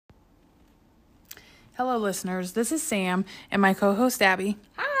Hello, listeners. This is Sam and my co-host, Abby.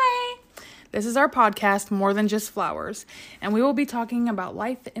 Hi. This is our podcast, More Than Just Flowers, and we will be talking about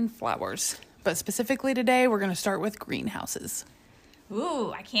life in flowers. But specifically today, we're going to start with greenhouses.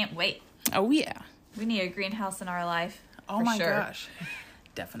 Ooh, I can't wait. Oh, yeah. We need a greenhouse in our life. Oh, my gosh.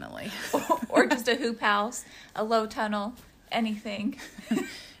 Definitely. Or just a hoop house, a low tunnel, anything.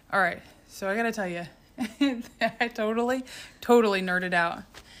 All right. So I got to tell you, I totally nerded out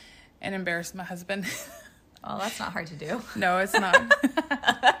and embarrassed my husband. Oh, that's not hard to do. No, it's not.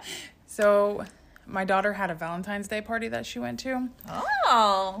 So my daughter had a Valentine's Day party that she went to.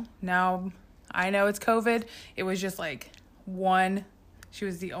 Oh. Now, I know it's COVID. It was just like one. She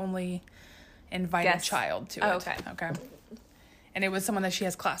was the only invited child to it. Okay. And it was someone that she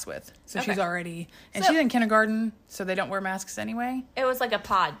has class with. So she's already... And she's in kindergarten, so they don't wear masks anyway. It was like a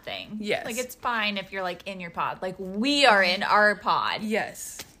pod thing. Yes. Like, it's fine if you're, like, in your pod. Like, we are in our pod.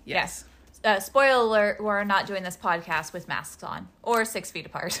 Yes. Spoiler alert, we're not doing this podcast with masks on. Or 6 feet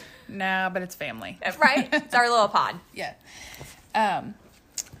apart. Nah, but it's family. Right? It's our little pod. Yeah.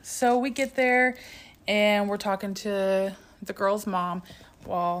 So we get there, and we're talking to the girl's mom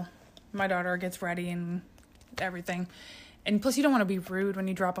while my daughter gets ready and everything. And plus, you don't want to be rude when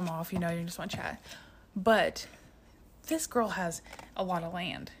you drop them off. You know, you just want to chat. But this girl has a lot of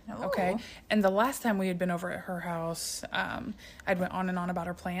land, okay? And the last time we had been over at her house, I'd went on and on about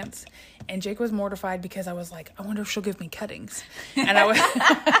her plants. And Jake was mortified because I was like, I wonder if she'll give me cuttings. And I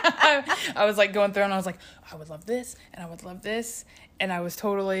was like going through and I was like, I would love this and I would love this. And I was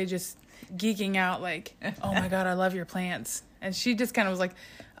totally just geeking out like, oh my God, I love your plants. And she just kind of was like,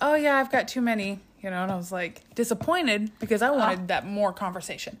 oh yeah, I've got too many. You know, and I was like disappointed because I wanted that more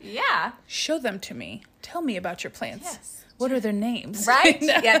conversation. Yeah. Show them to me. Tell me about your plants. Yes. What are their names? Right?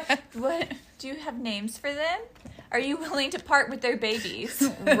 Yeah. What? Do you have names for them? Are you willing to part with their babies?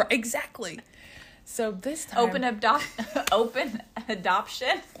 Right, exactly. So this time... Open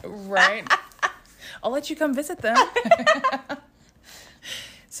adoption? Right. I'll let you come visit them.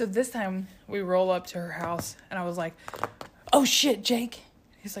 So this time we roll up to her house and I was like, oh shit, Jake.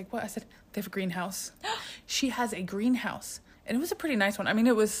 He's like, what? I said... They have a greenhouse. She has a greenhouse. And it was a pretty nice one. I mean,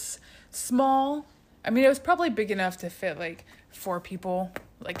 it was small. I mean, it was probably big enough to fit, like, 4 people,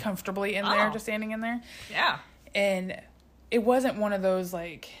 like, comfortably in there, just standing in there. Yeah. And it wasn't one of those,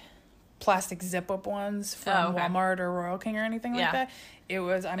 like, plastic zip-up ones from Walmart or Royal King or anything like that. It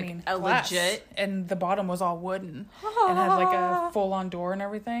was, I mean, a glass. Legit. And the bottom was all wooden. And had, like, a full-on door and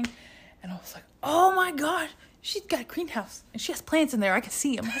everything. And I was like, oh, my God. She's got a greenhouse, and she has plants in there. I can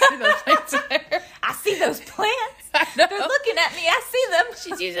see them. I see those plants in there. I see those plants. They're looking at me. I see them.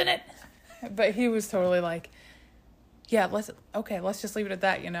 She's using it. But he was totally like, yeah, let's just leave it at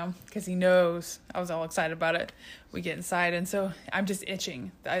that, you know, because he knows I was all excited about it. We get inside, and so I'm just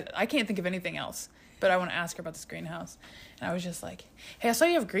itching. I can't think of anything else, but I want to ask her about this greenhouse. And I was just like, hey, I saw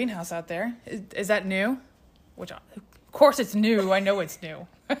you have a greenhouse out there. Is that new? Which, of course it's new. I know it's new.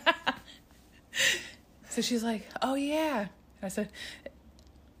 So she's like, oh, yeah. And I said,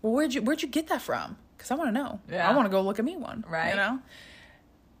 well, where'd you get that from? Because I want to know. Yeah. I want to go look at me one. Right. You know?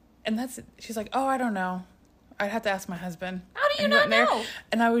 And she's like, oh, I don't know. I'd have to ask my husband. How do you not know?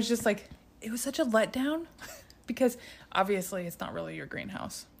 And I was just like, it was such a letdown. Because obviously it's not really your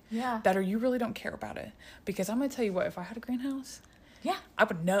greenhouse. Yeah. Or you really don't care about it. Because I'm going to tell you what, if I had a greenhouse, yeah, I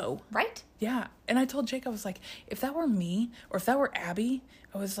would know. Right? Yeah. And I told Jake, I was like, if that were me or if that were Abby,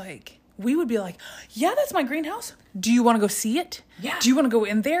 I was like... We would be like, yeah, that's my greenhouse. Do you want to go see it? Yeah. Do you want to go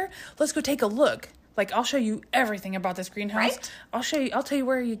in there? Let's go take a look. Like, I'll show you everything about this greenhouse. Right? I'll tell you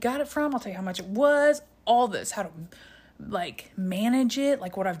where you got it from. I'll tell you how much it was. All this. How to, like, manage it.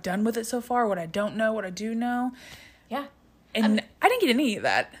 Like, what I've done with it so far. What I don't know. What I do know. Yeah. And I didn't get any of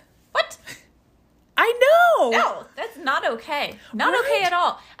that. What? I know. No, that's not okay. Not okay at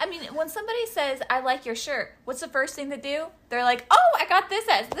all. I mean, when somebody says, I like your shirt, what's the first thing to do? They're like, oh, I got this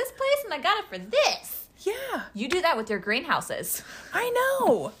at this place and I got it for this. Yeah. You do that with your greenhouses. I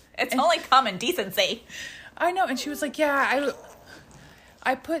know. It's only common decency. I know. And she was like, yeah,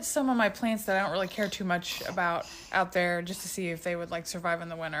 I put some of my plants that I don't really care too much about out there just to see if they would, like, survive in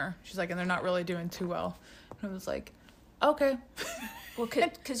the winter. She's like, and they're not really doing too well. And I was like, okay. Well,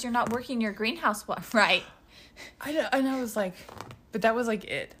 because you're not working your greenhouse right. I was like, but that was like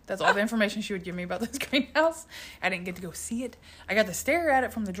it. That's all the information she would give me about this greenhouse. I didn't get to go see it. I got to stare at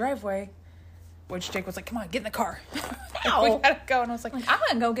it from the driveway, which Jake was like, come on, get in the car. No. We gotta go. And I was like, I'm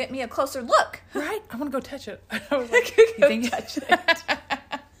going to go get me a closer look. Right? I want to go touch it. I was like, you think touch it?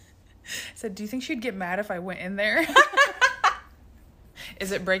 I said, do you think she'd get mad if I went in there?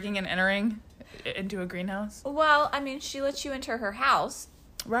 Is it breaking and entering into a greenhouse? Well, I mean, she lets you into her house.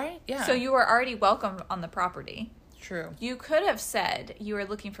 Right? Yeah. So you were already welcome on the property. True. You could have said you were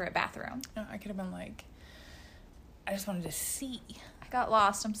looking for a bathroom. No, I could have been like, I just wanted to see. I got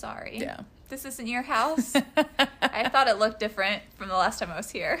lost. I'm sorry. Yeah. This isn't your house. I thought it looked different from the last time I was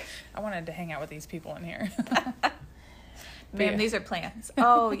here. I wanted to hang out with these people in here. Ma'am, these are plants.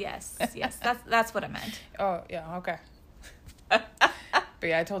 Oh, yes. Yes, that's what I meant. Oh, yeah, okay. But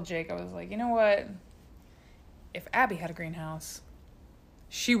yeah, I told Jake, I was like, you know what? If Abby had a greenhouse,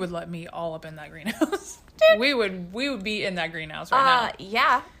 she would let me all up in that greenhouse. Dude. We would be in that greenhouse right now.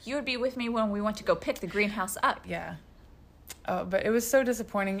 Yeah. You would be with me when we went to go pick the greenhouse up. Yeah. But it was so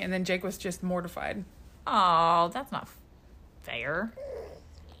disappointing, and then Jake was just mortified. Oh, that's not fair.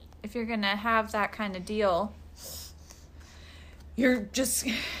 If you're going to have that kind of deal, you're just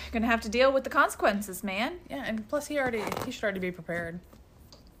going to have to deal with the consequences, man. Yeah, and plus he should already be prepared.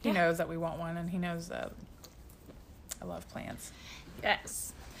 He knows that we want one, and he knows that I love plants.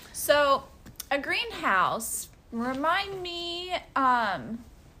 Yes. So, a greenhouse, remind me,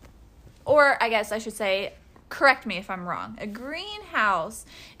 or I guess I should say, correct me if I'm wrong. A greenhouse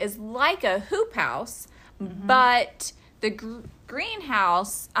is like a hoop house, but the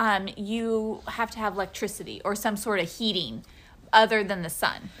greenhouse, you have to have electricity or some sort of heating other than the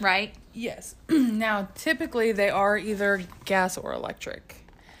sun, right? Yes. Now, typically they are either gas or electric.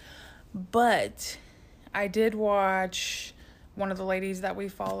 But I did watch one of the ladies that we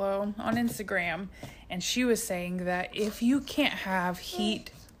follow on Instagram, and she was saying that if you can't have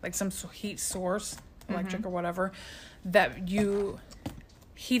heat, like some heat source, electric or whatever,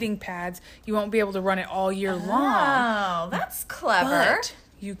 heating pads, you won't be able to run it all year long. Oh, that's clever. But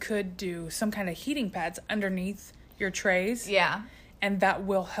you could do some kind of heating pads underneath your trays. Yeah. And that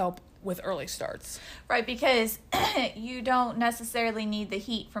will help with early starts. Right, because you don't necessarily need the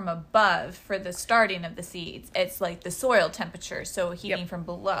heat from above for the starting of the seeds. It's like the soil temperature, so heating from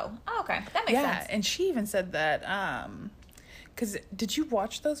below. Oh, okay. That makes sense. Yeah, and she even said that, because did you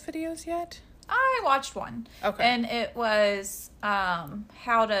watch those videos yet? I watched one. Okay. And it was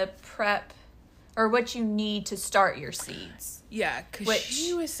how to prep, or what you need to start your seeds. Yeah, because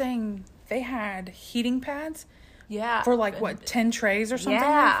she was saying they had heating pads. Yeah. For 10 trays or something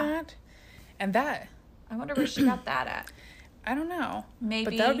like that? And that... I wonder where she got that at. I don't know. Maybe...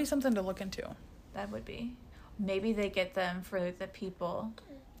 But that would be something to look into. That would be. Maybe they get them for the people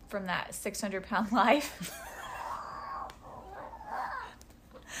from that 600-pound life.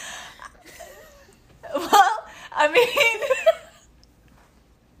 Well, I mean...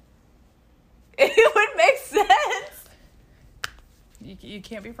 it would make sense. You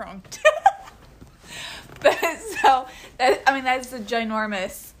can't be wrong. But so, that's a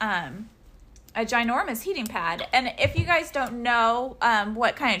ginormous heating pad. And if you guys don't know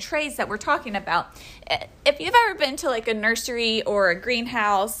what kind of trays that we're talking about, if you've ever been to like a nursery or a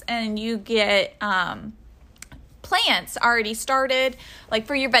greenhouse and you get plants already started, like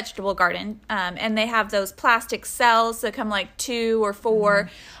for your vegetable garden, and they have those plastic cells that come like 2 or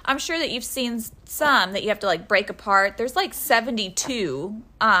 4, I'm sure that you've seen some that you have to like break apart. There's like 72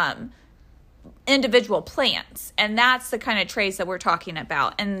 individual plants, and that's the kind of trays that we're talking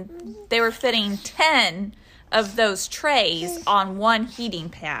about, and they were fitting 10 of those trays on one heating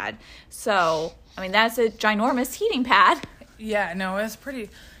pad. So I mean, that's a ginormous heating pad. Yeah, no, it's pretty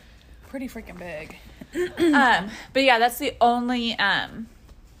freaking big. But yeah, that's the only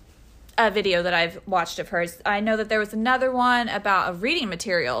video that I've watched of hers. I know that there was another one about reading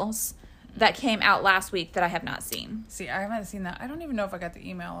materials that came out last week that I have not seen. See, I haven't seen that. I don't even know if I got the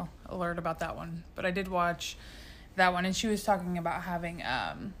email alert about that one, but I did watch that one, and she was talking about having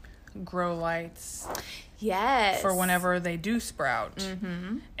grow lights. Yes. For whenever they do sprout.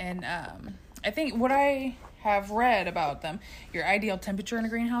 And I think what I have read about them, your ideal temperature in a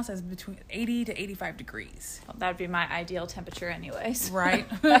greenhouse is between 80 to 85 degrees. Well, that would be my ideal temperature anyways. Right?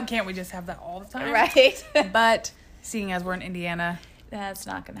 Can't we just have that all the time? Right. But seeing as we're in Indiana... That's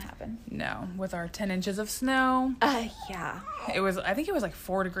not going to happen. No. With our 10 inches of snow. Yeah. I think it was like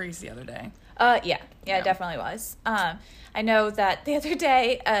 4 degrees the other day. Yeah, it definitely was. I know that the other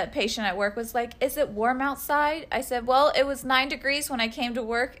day, a patient at work was like, "Is it warm outside?" I said, "Well, it was 9 degrees when I came to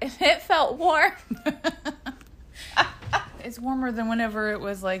work, and it felt warm." It's warmer than whenever it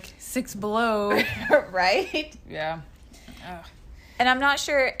was like 6 below. Right? Yeah. And I'm not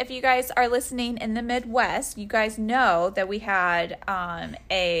sure if you guys are listening in the Midwest, you guys know that we had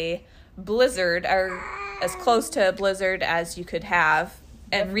a blizzard, or as close to a blizzard as you could have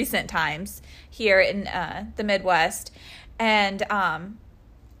in recent times here in the Midwest. And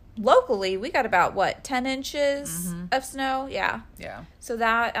locally, we got about, 10 inches of snow? Yeah. Yeah. So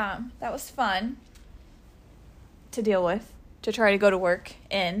that was fun to deal with. to try to go to work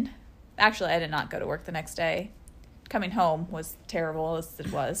in. Actually, I did not go to work the next day. Coming home was terrible as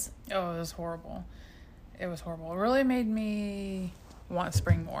it was. Oh, it was horrible. It was horrible. It really made me want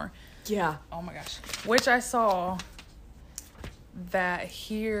spring more. Yeah. Oh my gosh. Which I saw that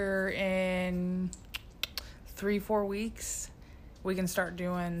here in 3-4 weeks, we can start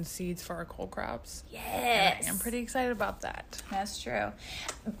doing seeds for our cold crops. Yes. And I'm pretty excited about that. That's true.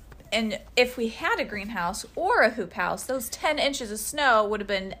 And if we had a greenhouse or a hoop house, those 10 inches of snow would have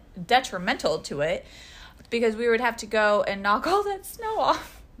been detrimental to it because we would have to go and knock all that snow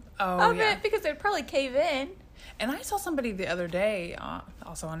off of it because it would probably cave in. And I saw somebody the other day,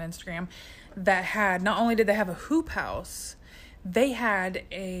 also on Instagram, that had, not only did they have a hoop house, they had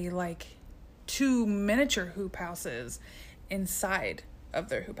a 2 miniature hoop houses inside of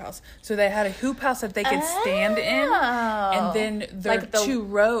their hoop house. So they had a hoop house that they could stand in, and then their 2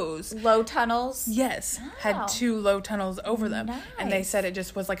 rows. Low tunnels? Yes, had 2 low tunnels over them. Nice. And they said it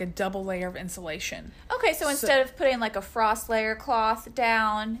just was like a double layer of insulation. Okay, so instead of putting a frost layer cloth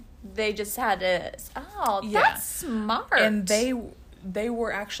down, they just had to... Oh, that's smart. And they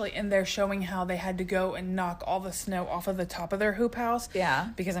were actually in there showing how they had to go and knock all the snow off of the top of their hoop house. Yeah.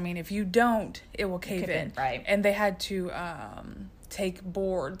 Because, if you don't, it will cave in. Right. And they had to take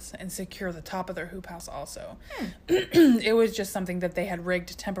boards and secure the top of their hoop house also. It was just something that they had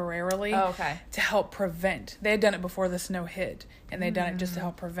rigged temporarily to help prevent. They had done it before the snow hit, and they'd done it just to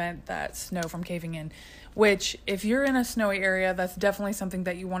help prevent that snow from caving in. Which, if you're in a snowy area, that's definitely something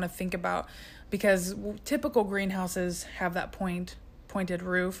that you want to think about, because typical greenhouses have that pointed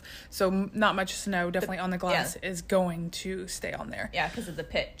roof, so not much snow definitely on the glass is going to stay on there. Yeah, because of the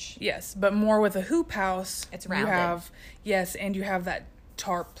pitch. Yes, but more with a hoop house, it's rounded. And you have that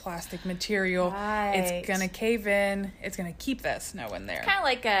tarp plastic material. Right. It's gonna cave in. It's gonna keep that snow in there. Kind of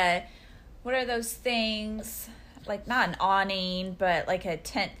like what are those things? Like not an awning, but like a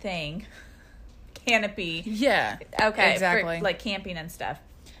tent thing, canopy. Yeah. Okay. Exactly. For, camping and stuff.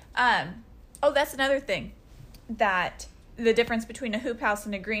 That's another thing that. The difference between a hoop house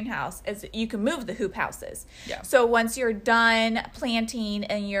and a greenhouse is that you can move the hoop houses. Yeah. So once you're done planting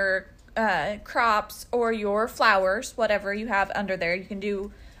and your crops or your flowers, whatever you have under there, you can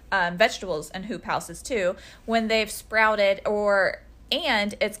do vegetables in hoop houses too. When they've sprouted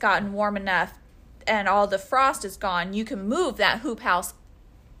and it's gotten warm enough and all the frost is gone, you can move that hoop house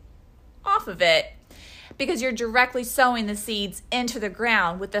off of it because you're directly sowing the seeds into the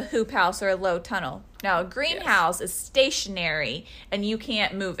ground with a hoop house or a low tunnel. Now, a greenhouse is stationary, and you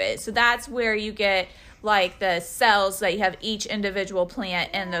can't move it. So that's where you get, the cells that you have each individual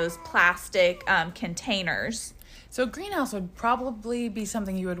plant in those plastic containers. So a greenhouse would probably be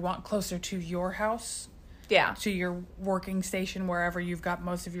something you would want closer to your house. Yeah. To your working station, wherever you've got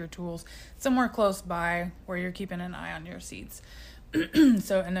most of your tools. Somewhere close by where you're keeping an eye on your seeds.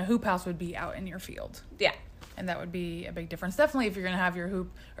 And a hoop house would be out in your field. Yeah. And that would be a big difference. Definitely if you're going to have your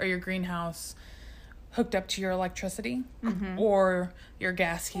hoop or your greenhouse hooked up to your electricity or your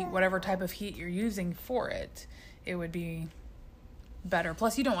gas heat, whatever type of heat you're using for it, it would be better.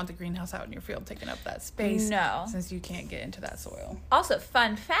 Plus, you don't want the greenhouse out in your field taking up that space. No. Since you can't get into that soil. Also,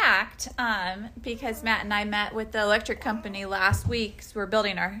 fun fact, because Matt and I met with the electric company last week, because we're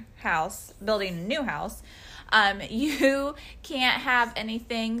building a new house. You can't have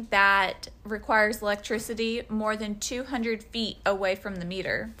anything that requires electricity more than 200 feet away from the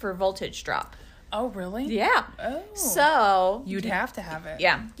meter for voltage drop. Oh, really? Yeah. Oh. So you'd have to have it.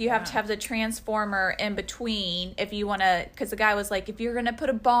 Yeah. You have to have the transformer in between if you want to, because the guy was like, if you're going to put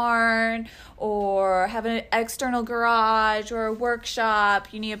a barn or have an external garage or a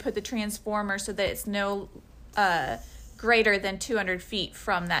workshop, you need to put the transformer so that it's no greater than 200 feet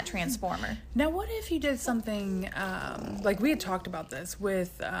from that transformer. Now, what if you did something, we had talked about this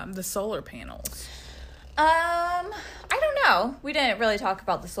with the solar panels? I don't know. We didn't really talk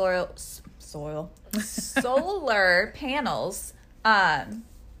about the solar panels.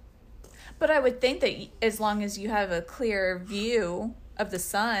 But I would think that as long as you have a clear view of the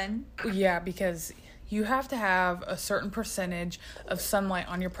sun. Yeah, because you have to have a certain percentage of sunlight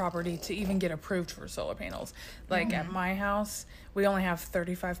on your property to even get approved for solar panels. At my house, we only have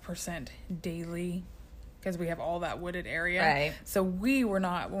 35% daily because we have all that wooded area. Right. So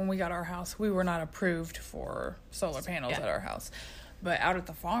when we got our house, we were not approved for solar panels at our house. But out at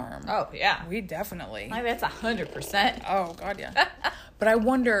the farm, oh yeah, we definitely. That's 100%. Oh God, yeah. But I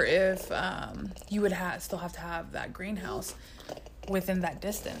wonder if you would still have to have that greenhouse within that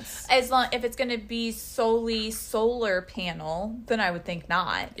distance. If it's going to be solely solar panel, then I would think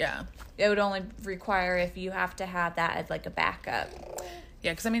not. Yeah. It would only require if you have to have that as a backup.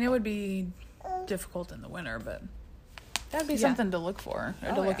 Yeah, because it would be difficult in the winter, but That'd be something to look for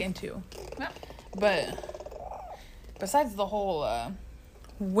or to look into. Yep. But besides the whole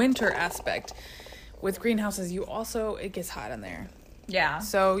winter aspect, with greenhouses, it gets hot in there. Yeah.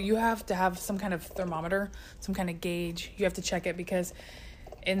 So you have to have some kind of thermometer, some kind of gauge. You have to check it because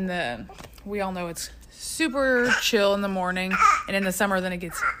we all know it's super chill in the morning, and in the summer then it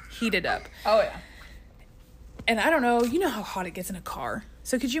gets heated up. Oh, yeah. And I don't know, you know how hot it gets in a car.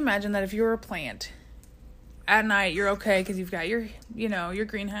 So could you imagine that if you were a plant, at night you're okay because you've got your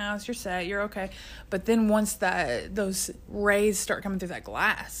greenhouse, you're set, you're okay. But then once those rays start coming through that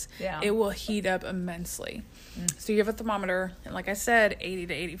glass, it will heat up immensely. So you have a thermometer, and like I said, 80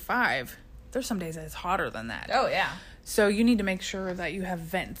 to 85. There's some days that it's hotter than that. Oh, yeah. So you need to make sure that you have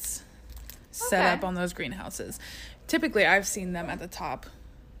vents set up on those greenhouses. Typically, I've seen them at the top.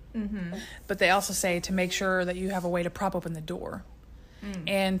 Mm-hmm. But they also say to make sure that you have a way to prop open the door.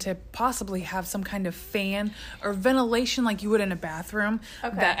 And to possibly have some kind of fan or ventilation like you would in a bathroom.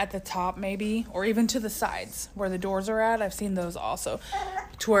 That at the top maybe, or even to the sides where the doors are at. I've seen those also,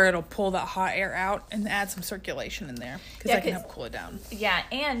 to where it'll pull that hot air out and add some circulation in there because that can help cool it down. Yeah,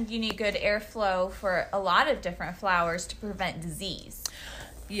 and you need good airflow for a lot of different flowers to prevent disease.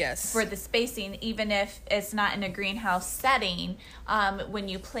 Yes. For the spacing, even if it's not in a greenhouse setting, when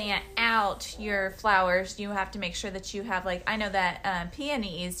you plant out your flowers, you have to make sure that you have, like, I know that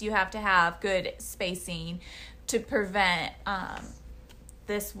peonies, you have to have good spacing to prevent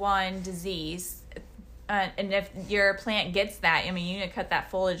this one disease. And if your plant gets that, I mean, you need to cut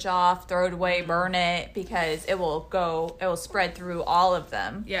that foliage off, throw it away, burn it, because it will spread through all of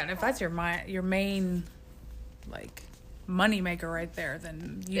them. Yeah, and if that's your main, like, money maker right there,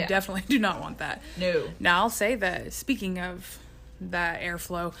 then you definitely do not want that. No. Now I'll say that, speaking of that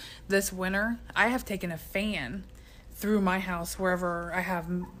airflow, this winter I have taken a fan through my house wherever I have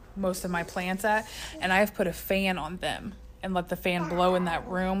most of my plants at, and I have put a fan on them and let the fan blow in that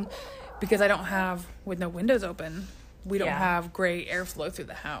room because with no windows open, we don't have great airflow through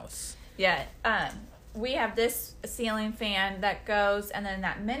the house. Yeah. We have this ceiling fan that goes, and then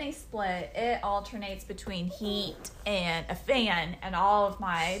that mini split, it alternates between heat and a fan, and all of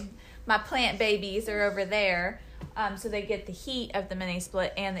my plant babies are over there, so they get the heat of the mini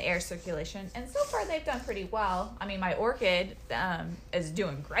split and the air circulation, and so far they've done pretty well. I mean, my orchid is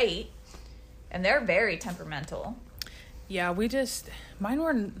doing great, and they're very temperamental. Yeah, mine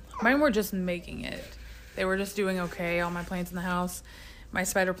were just making it. They were just doing okay, all my plants in the house. My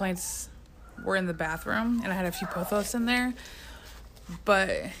spider plants were in the bathroom, and I had a few pothos in there,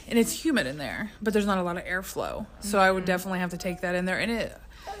 and it's humid in there, but there's not a lot of airflow, so I would definitely have to take that in there, and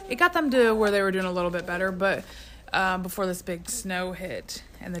it got them to where they were doing a little bit better. But before this big snow hit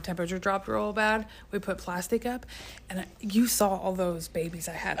and the temperature dropped real bad, we put plastic up, and you saw all those babies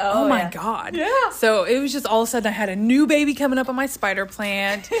I had. Oh my God. Yeah. So it was just all of a sudden I had a new baby coming up on my spider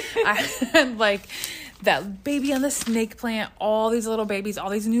plant. I had like that baby on the snake plant, all these little babies, all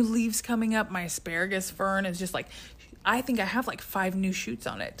these new leaves coming up. My asparagus fern is just like, I think I have like 5 new shoots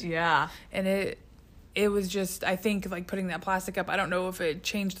on it. Yeah. And it was just, I think like putting that plastic up, I don't know if it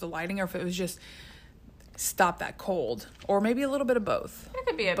changed the lighting or if it was just stop that cold, or maybe a little bit of both. It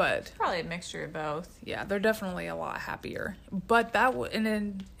could be probably a mixture of both. Yeah, they're definitely a lot happier. But that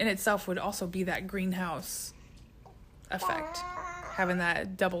in itself would also be that greenhouse effect, having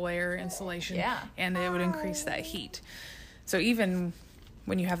that double layer insulation. Yeah. And it would increase that heat. So even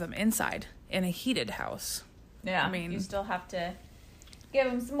when you have them inside in a heated house. Yeah, I mean, you still have to give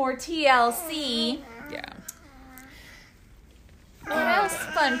them some more TLC. Yeah. What else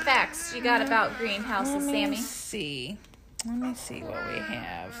fun facts you got about greenhouses, Sammy? Let me see what we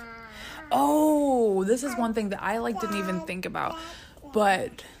have. Oh, this is one thing that I didn't even think about.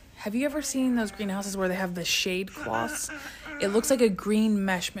 But have you ever seen those greenhouses where they have the shade cloths? It looks like a green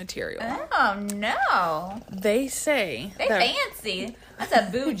mesh material. Oh, no. They say they fancy. That's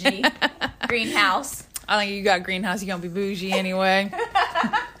a bougie greenhouse. I think you got greenhouse, you're going to be bougie anyway.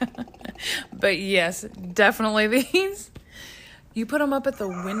 But yes, definitely these. You put them up at the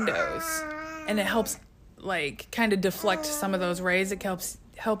windows, and it helps, kind of deflect some of those rays. It helps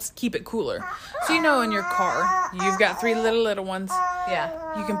keep it cooler. So, in your car, you've got 3 little ones.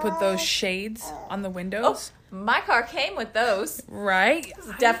 Yeah. You can put those shades on the windows. Oh, my car came with those. Right?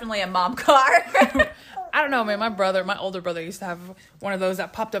 It's definitely a mom car. I don't know, man. My older brother used to have one of those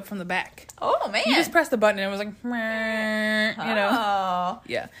that popped up from the back. Oh, man. You just pressed the button, and it was like, Oh.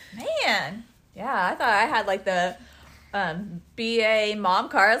 Yeah. Man. Yeah, I thought I had, the BA mom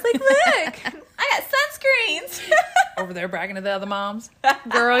car. I was like, look, I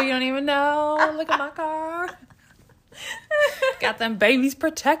got Got them babies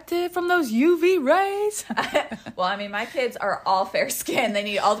protected from those UV rays. Well, I mean, my kids are all fair skinned. They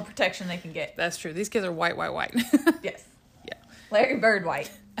need all the protection they can get. That's true. These kids are white. Yes. Yeah. Larry Bird white.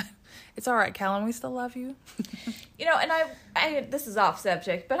 It's all right, Callum. We still love you. You know, and I this is off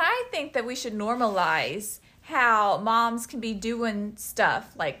subject, but I think that we should normalize how moms can be doing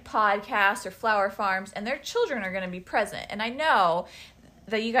stuff like podcasts or flower farms, and their children are going to be present. And I know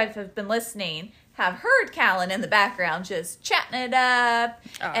that you guys have been listening, have heard Callan in the background just chatting it up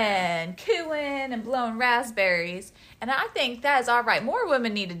and cooing and blowing raspberries. And I think that is all right. More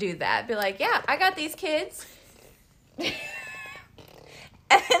women need to do that. Be like, yeah, I got these kids. And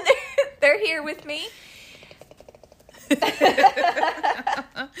they're here with me.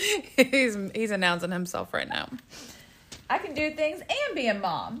 He's announcing himself right now. I can do things and be a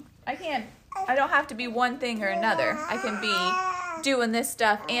mom. I don't have to be one thing or another. I can be doing this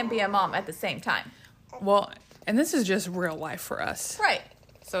stuff and be a mom at the same time. Well, and this is just real life for us. Right.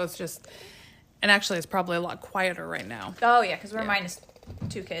 So it's just, and actually it's probably a lot quieter right now. Oh, yeah, because we're minus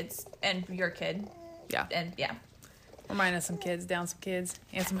 2 kids and your kid. Yeah. And, yeah. We're minus some kids, down some kids,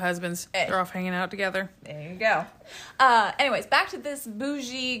 and some husbands. Hey. They're off hanging out together. There you go. Anyways, back to this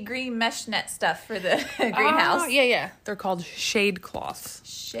bougie green mesh net stuff for the greenhouse. Yeah. They're called shade cloths.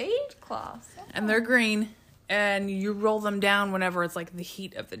 Shade cloths. And they're green, and you roll them down whenever it's like the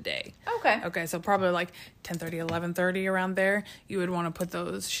heat of the day. Okay, so probably like 10:30, 11:30 around there, you would want to put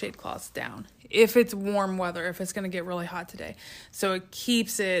those shade cloths down. If it's warm weather, if it's going to get really hot today. So it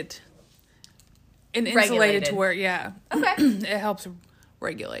keeps it insulated to where, Okay. it helps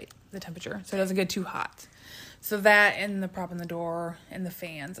regulate the temperature so it doesn't get too hot. So that and the prop in the door and the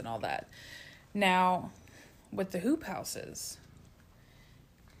fans and all that. Now, with the hoop houses,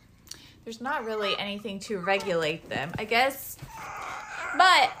 There's not really anything to regulate them, I guess.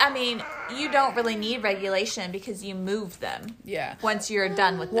 But, I mean, you don't really need regulation because you move them. Yeah. Once you're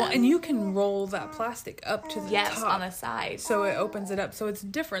done with them. Well, and you can roll that plastic up to the Yes, top. on the side. So it opens it up. So it's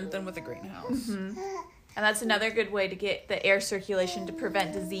different than with a greenhouse. Mm-hmm. And that's another good way to get the air circulation to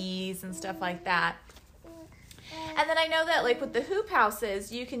prevent disease and stuff like that. And then I know that, like, with the hoop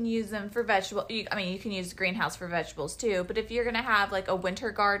houses, you can use them for vegetable. You can use the greenhouse for vegetables, too. But if you're going to have, like, a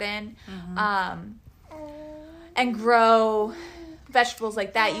winter garden and grow vegetables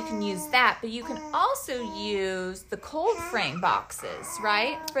like that, you can use that. But you can also use the cold frame boxes,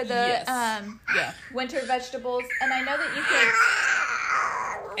 right? For the winter vegetables. And I know that you can...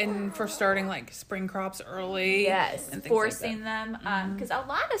 And for starting, like, spring crops early. Yes, and forcing them. Because a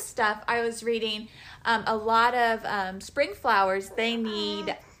lot of stuff, I was reading, a lot of spring flowers, they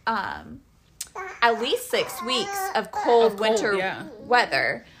need at least 6 weeks of cold winter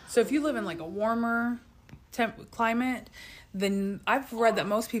weather. So if you live in, like, a warmer climate, then I've read that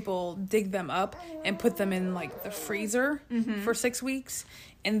most people dig them up and put them in, like, the freezer for 6 weeks.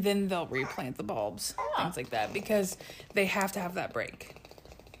 And then they'll replant the bulbs, things like that, because they have to have that break.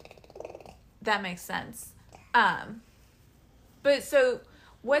 That makes sense. But so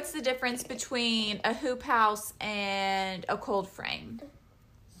what's the difference between a hoop house and a cold frame?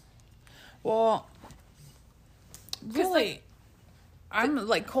 Well, really, I'm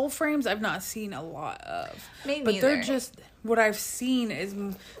like cold frames I've not seen a lot of. Me neither. But they're just, what I've seen is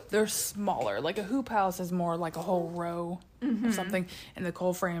they're smaller. Like a hoop house is more like a whole row or something. And the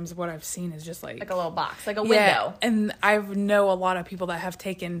cold frames, what I've seen is just like a little box, like a window. And I know a lot of people that have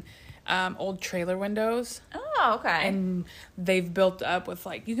taken old trailer windows. Oh, okay. And they've built up with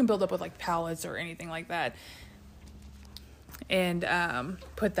like, you can build up with like pallets or anything like that. And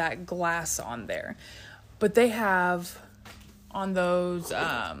put that glass on there. But they have on those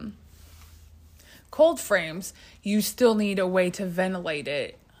cold frames, you still need a way to ventilate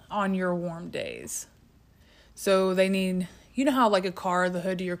it on your warm days. So they need, you know how like a car, the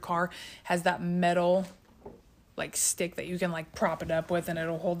hood of your car has that metal like stick that you can like prop it up with and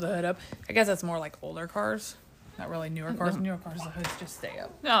it'll hold the hood up. I guess that's more like older cars, not really newer cars. Newer cars, the hoods just stay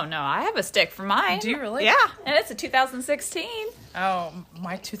up. Oh, no, I have a stick for mine. Do you really? Yeah, and it's a 2016. Oh,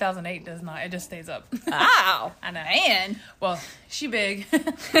 my 2008 does not. It just stays up. Wow. I know. Man. Well, she big.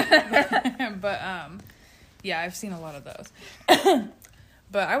 But, yeah, I've seen a lot of those.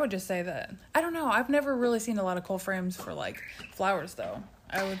 But I would just say that, I don't know, I've never really seen a lot of cold frames for, like, flowers, though.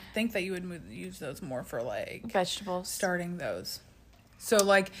 I would think that you would use those more for, like... vegetables. Starting those. So,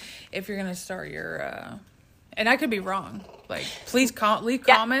 like, if you're going to start your... and I could be wrong. Like, please leave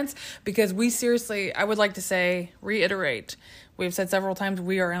comments, because we seriously, I would like to say, reiterate, we've said several times,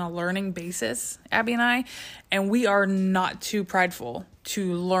 we are on a learning basis, Abby and I, and we are not too prideful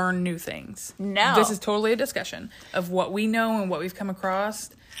to learn new things. No. This is totally a discussion of what we know and what we've come across,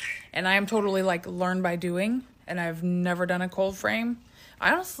 and I am totally, like, learn by doing and I've never done a cold frame.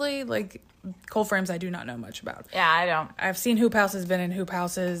 I honestly, like, cold frames I do not know much about. Yeah, I don't. I've seen hoop houses, been in hoop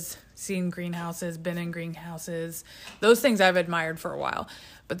houses, seen greenhouses, been in greenhouses. Those things I've admired for a while.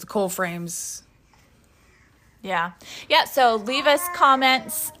 But the cold frames... Yeah. Yeah, so leave us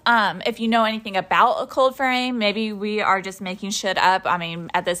comments if you know anything about a cold frame. Maybe we are just making shit up. I mean,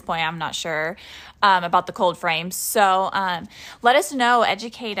 at this point, I'm not sure about the cold frames. So let us know,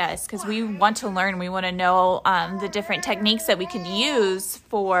 educate us, because we want to learn. We want to know the different techniques that we could use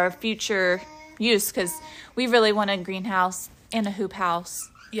for future use, because we really want a greenhouse and a hoop house.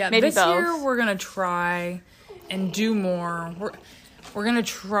 Yeah, maybe this both. year we're going to try and do more. We're going to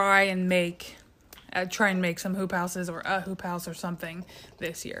try and make some hoop houses or a hoop house or something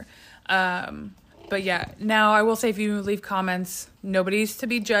this year. But yeah, now I will say, if you leave comments, nobody's to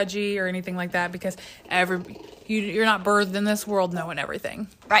be judgy or anything like that, because you're not birthed in this world knowing everything.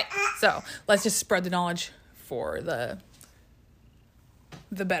 Right. So let's just spread the knowledge for the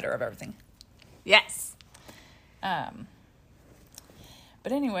better of everything. Yes.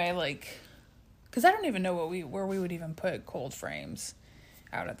 But anyway, like, because I don't even know where we would even put cold frames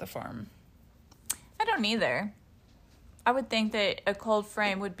out at the farm. I don't either. I would think that a cold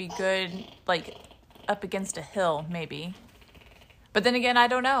frame would be good, like, up against a hill, maybe. But then again, I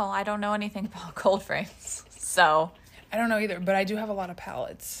don't know. I don't know anything about cold frames. So. I don't know either, but I do have a lot of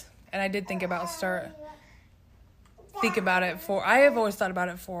pallets. And I did think about I have always thought about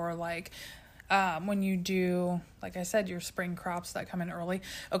it for, like, when you do, like I said, your spring crops that come in early.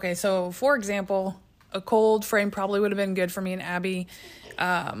 Okay, so, for example, a cold frame probably would have been good for me and Abby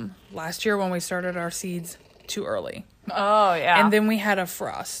last year when we started our seeds too early. Oh, yeah. And then we had a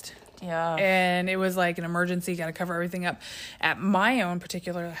frost. Yeah. And it was like an emergency, got to cover everything up. At my own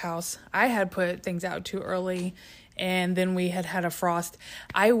particular house, I had put things out too early, and then we had a frost.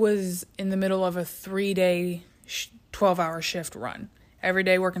 I was in the middle of a 3-day, 12-hour shift run. Every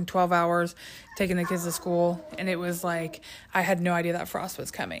day working 12 hours, taking the kids to school, and it was like I had no idea that frost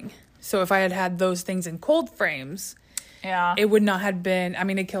was coming. So if I had those things in cold frames, yeah, it would not have been, I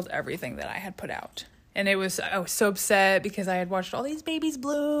mean, it killed everything that I had put out. And I was so upset because I had watched all these babies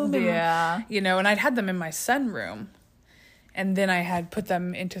bloom. And, yeah. You know, and I'd had them in my sunroom. And then I had put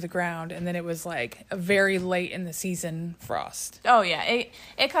them into the ground. And then it was like a very late in the season frost. Oh, yeah.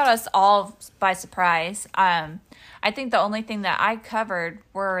 It caught us all by surprise. I think the only thing that I covered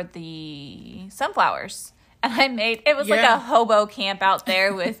were the sunflowers. And it was like a hobo camp out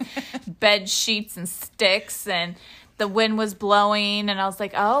there with bed sheets and sticks, and the wind was blowing, and I was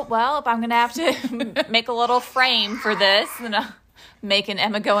like, oh, well, if I'm going to have to make a little frame for this, then I'm making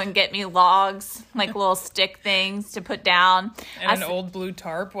Emma go and get me logs, like little stick things to put down. And an old blue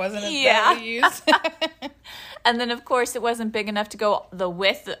tarp, wasn't it, yeah. that we used? And then, of course, it wasn't big enough to go the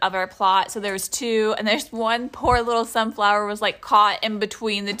width of our plot, so there was two, and there's one poor little sunflower was, like, caught in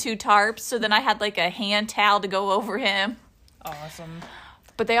between the two tarps, so then I had, like, a hand towel to go over him. Awesome.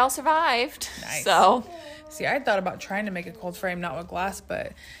 But they all survived. Nice. So. See, I thought about trying to make a cold frame, not with glass,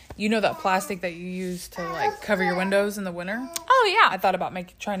 but you know that plastic that you use to, like, cover your windows in the winter? Oh, yeah. I thought about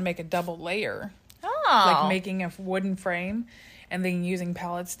trying to make a double layer. Oh. Like making a wooden frame and then using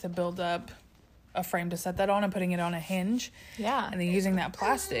pallets to build up a frame to set that on and putting it on a hinge. Yeah. And then using that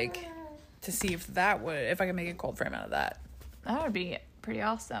plastic to see if I could make a cold frame out of that. That would be pretty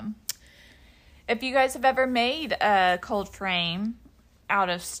awesome. If you guys have ever made a cold frame out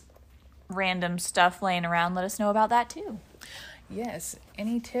of random stuff laying around, let us know about that too. Yes.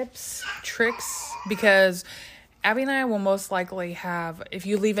 Any tips, tricks? Because Abby and I will most likely have, if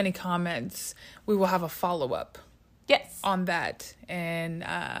you leave any comments, we will have a follow-up. Yes. On that,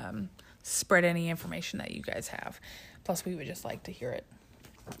 and spread any information that you guys have. Plus, we would just like to hear it.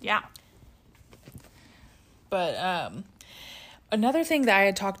 Yeah. But another thing that I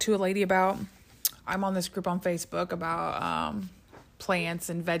had talked to a lady about, I'm on this group on Facebook about plants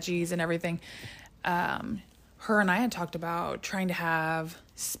and veggies and everything. Her and I had talked about trying to have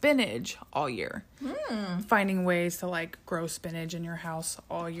spinach all year. Finding ways to, like, grow spinach in your house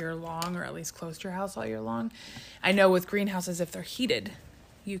all year long, or at least close to your house all year long. I know with greenhouses, if they're heated,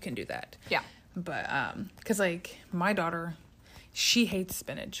 you can do that. Yeah. But, because, like, my daughter, she hates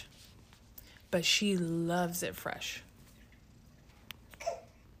spinach, but she loves it fresh.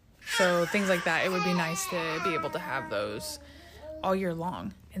 So things like that, it would be nice to be able to have those all year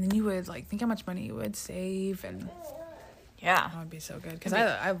long. And then you would, like, think how much money you would save, and yeah, that would be so good. Because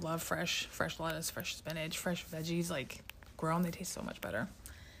I love fresh lettuce, fresh spinach, fresh veggies, like, grown. They taste so much better.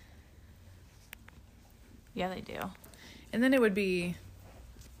 Yeah, they do. And then it would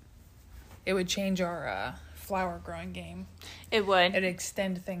change our flower growing game. It would. It'd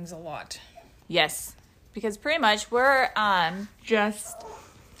extend things a lot. Yes. because pretty much we're just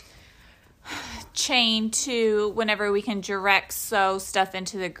chained to whenever we can direct sow stuff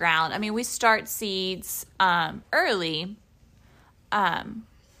into the ground. I mean, we start seeds early,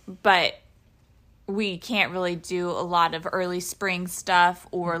 but we can't really do a lot of early spring stuff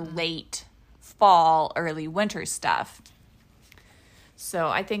or late fall, early winter stuff. So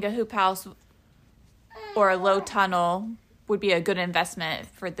I think a hoop house or a low tunnel would be a good investment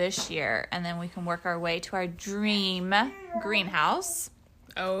for this year. And then we can work our way to our dream greenhouse.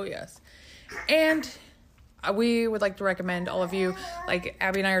 Oh, yes. And we would like to recommend all of you, like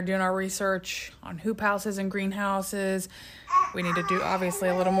Abby and I are doing our research on hoop houses and greenhouses. We need to do, obviously,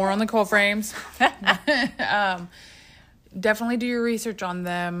 a little more on the cold frames. Definitely do your research on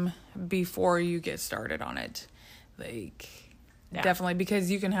them before you get started on it. Definitely,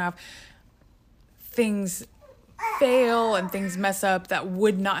 because you can have things fail and things mess up that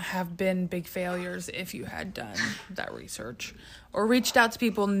would not have been big failures if you had done that research or reached out to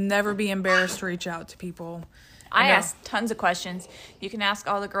people. Never be embarrassed to reach out to people. I ask tons of questions. You can ask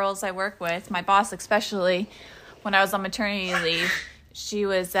all the girls I work with, my boss especially. When I was on maternity leave, she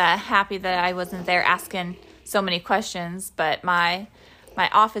was happy that I wasn't there asking so many questions, but my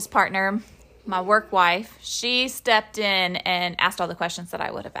office partner, my work wife, she stepped in and asked all the questions that I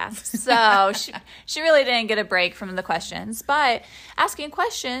would have asked. So she really didn't get a break from the questions. But asking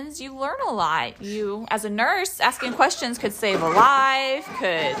questions, you learn a lot. You, as a nurse, asking questions could save a life,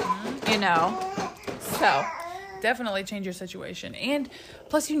 so. Definitely change your situation. And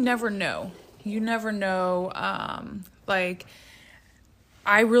plus, you never know. You never know.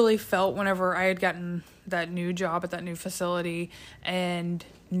 I really felt whenever I had gotten that new job at that new facility, and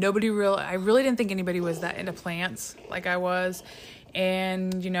I really didn't think anybody was that into plants like I was.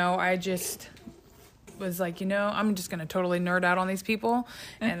 And, I just was like, I'm just going to totally nerd out on these people,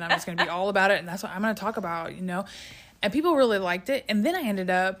 and I'm just going to be all about it. And that's what I'm going to talk about, And people really liked it. And then I ended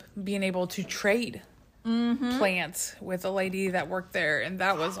up being able to trade plants with a lady that worked there, and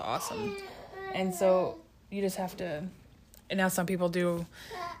that was awesome. And so you just have to, and now some people do,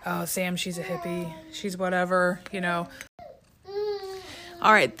 oh, Sam, she's a hippie, she's whatever,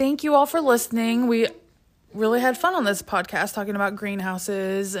 All right, thank you all for listening. We really had fun on this podcast talking about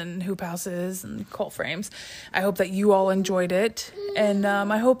greenhouses and hoop houses and cold frames. I hope that you all enjoyed it, and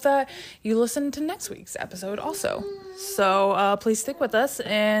I hope that you listen to next week's episode also. So please stick with us,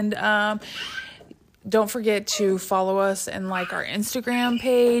 and don't forget to follow us and like our Instagram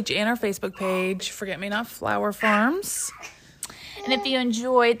page and our Facebook page, Forget Me Not Flower Farms. And if you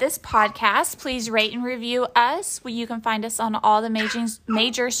enjoyed this podcast, please rate and review us. You can find us on all the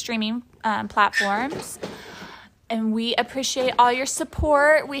major streaming platforms. And we appreciate all your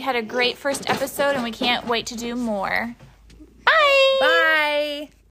support. We had a great first episode, and we can't wait to do more. Bye! Bye!